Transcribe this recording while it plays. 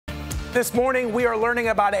This morning, we are learning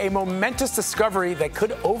about a momentous discovery that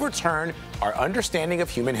could overturn our understanding of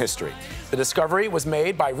human history. The discovery was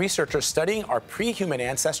made by researchers studying our pre-human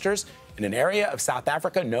ancestors in an area of South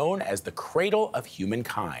Africa known as the cradle of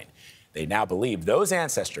humankind. They now believe those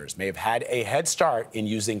ancestors may have had a head start in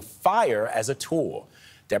using fire as a tool.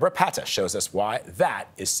 Debora Patta shows us why that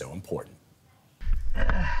is so important.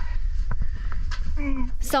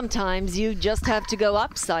 Sometimes you just have to go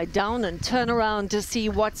upside down and turn around to see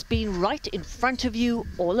what's been right in front of you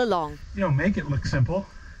all along. You don't make it look simple.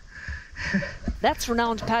 That's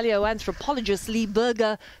renowned paleoanthropologist Lee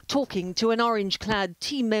Berger talking to an orange-clad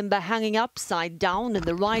team member hanging upside down in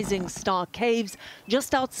the Rising Star Caves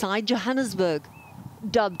just outside Johannesburg.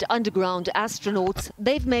 Dubbed underground astronauts,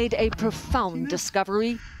 they've made a profound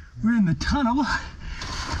discovery. We're in the tunnel.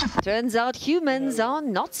 Turns out humans are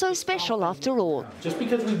not so special after all. Just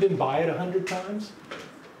because we've been by it 100 times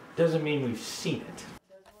doesn't mean we've seen it.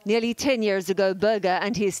 Nearly 10 years ago, Berger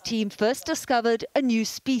and his team first discovered a new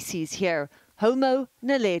species here, Homo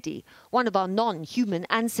naledi, one of our non-human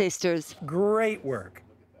ancestors. Great work.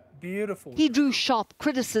 Beautiful. He drew sharp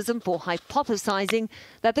criticism for hypothesizing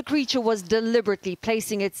that the creature was deliberately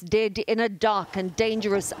placing its dead in a dark and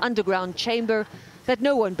dangerous underground chamber that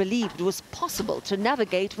no one believed was possible to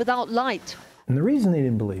navigate without light. And the reason they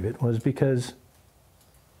didn't believe it was because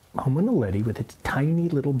Homo naledi, with its tiny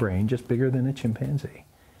little brain, just bigger than a chimpanzee,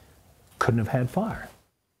 couldn't have had fire.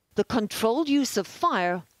 The controlled use of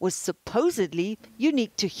fire was supposedly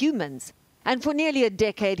unique to humans. And for nearly a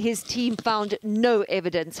decade, his team found no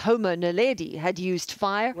evidence Homo naledi had used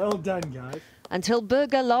fire. Well done, guys. Until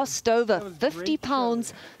Berger lost over 50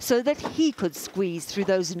 pounds so that he could squeeze through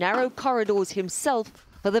those narrow corridors himself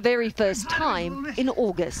for the very first time in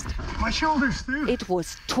August. My shoulders through. It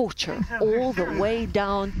was torture all the way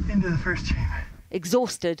down. Into the first chamber.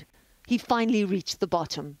 Exhausted, he finally reached the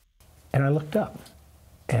bottom. And I looked up,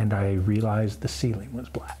 and I realized the ceiling was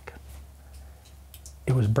black.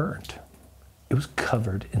 It was burnt. It was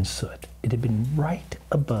covered in soot. It had been right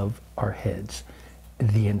above our heads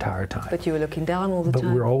the entire time. But you were looking down all the time?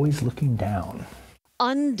 But we're always looking down.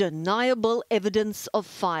 Undeniable evidence of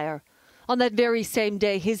fire. On that very same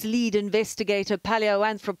day, his lead investigator,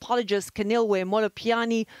 paleoanthropologist Kanilwe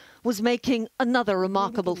Molopiani, was making another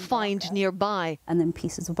remarkable find nearby. And then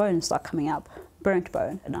pieces of bone start coming up, burnt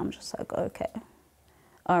bone. And I'm just like, okay,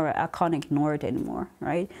 all right, I can't ignore it anymore,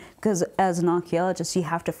 right? Because as an archaeologist, you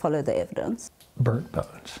have to follow the evidence. Burnt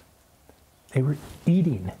bones. They were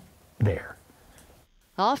eating there.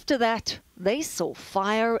 After that, they saw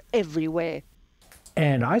fire everywhere.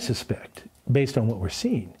 And I suspect, based on what we're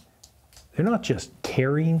seeing, they're not just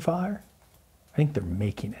carrying fire, I think they're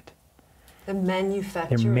making it. They're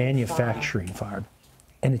manufacturing They're manufacturing fire.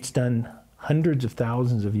 And it's done hundreds of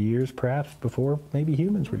thousands of years, perhaps, before maybe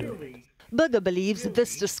humans were doing it. Berger believes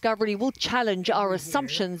this discovery will challenge our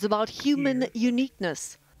assumptions about human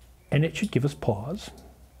uniqueness. And it should give us pause.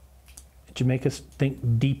 It should make us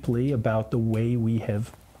think deeply about the way we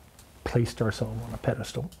have placed ourselves on a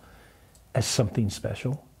pedestal as something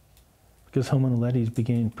special. Because Homo naledi is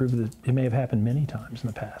beginning to prove that it may have happened many times in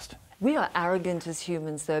the past. We are arrogant as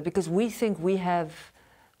humans, though, because we think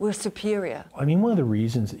we're superior. I mean, one of the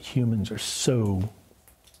reasons that humans are so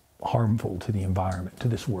harmful to the environment, to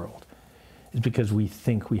this world, is because we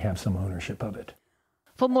think we have some ownership of it.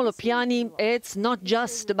 For Molopiani, it's not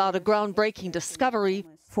just about a groundbreaking discovery.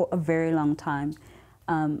 For a very long time,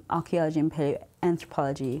 archaeology and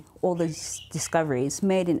paleoanthropology, all these discoveries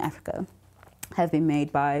made in Africa have been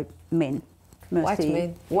made by men.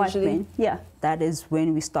 Mostly white men. Yeah, that is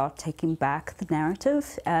when we start taking back the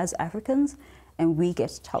narrative as Africans, and we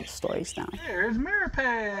get to tell the stories now. There's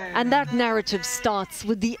Mirapay. And that narrative starts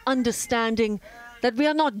with the understanding that we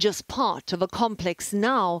are not just part of a complex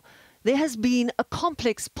now, there has been a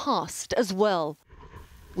complex past as well.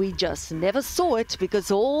 We just never saw it because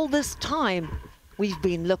all this time we've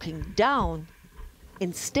been looking down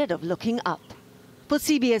instead of looking up. For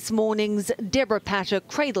CBS Mornings, Debora Patta,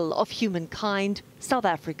 Cradle of Humankind, South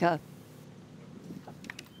Africa.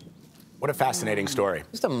 What a fascinating story.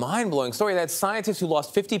 Just a mind-blowing story. That scientist who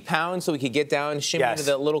lost 50 pounds so he could get down, shimmy into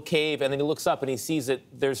that little cave, and then he looks up and he sees that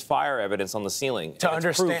there's fire evidence on the ceiling. To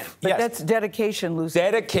understand. But that's dedication, Lucy.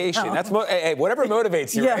 Dedication. No. That's hey, whatever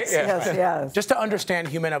motivates you, right? Yes. Just to understand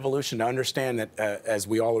human evolution, to understand that as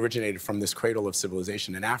we all originated from this cradle of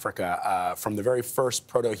civilization in Africa, from the very first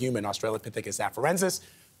proto-human, Australopithecus afarensis,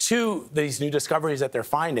 to these new discoveries that they're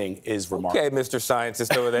finding is remarkable. Okay, Mr.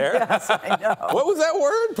 Scientist over there. Yes, I know. What was that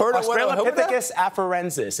word? Australopithecus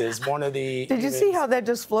afarensis is one of the... Did you see how that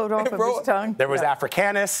just flowed off of his tongue? There was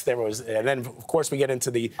Africanus, and then, of course, we get into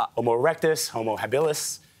the Homo erectus, Homo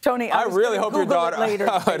habilis, Tony, I really hope your daughter. Later.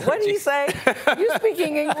 What did he say? You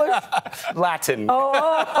speaking English? Latin.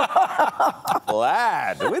 Oh.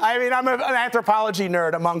 Glad. I mean, I'm an anthropology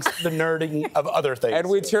nerd amongst the nerding of other things. And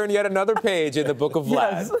we turn yet another page in the book of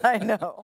Vlad. Yes, I know.